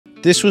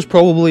This was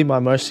probably my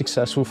most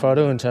successful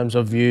photo in terms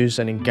of views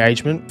and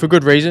engagement, for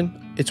good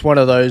reason. It's one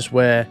of those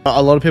where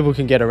a lot of people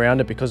can get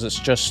around it because it's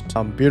just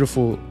a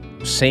beautiful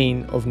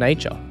scene of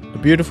nature. A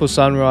beautiful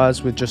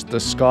sunrise with just the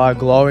sky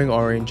glowing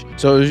orange.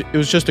 So it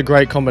was just a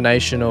great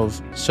combination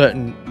of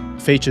certain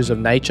features of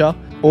nature,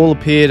 all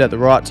appeared at the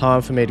right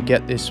time for me to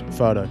get this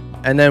photo.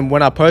 And then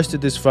when I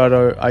posted this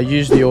photo, I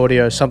used the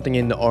audio Something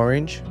in the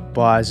Orange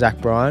by Zach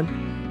Bryan,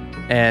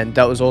 and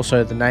that was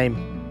also the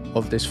name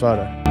of this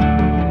photo.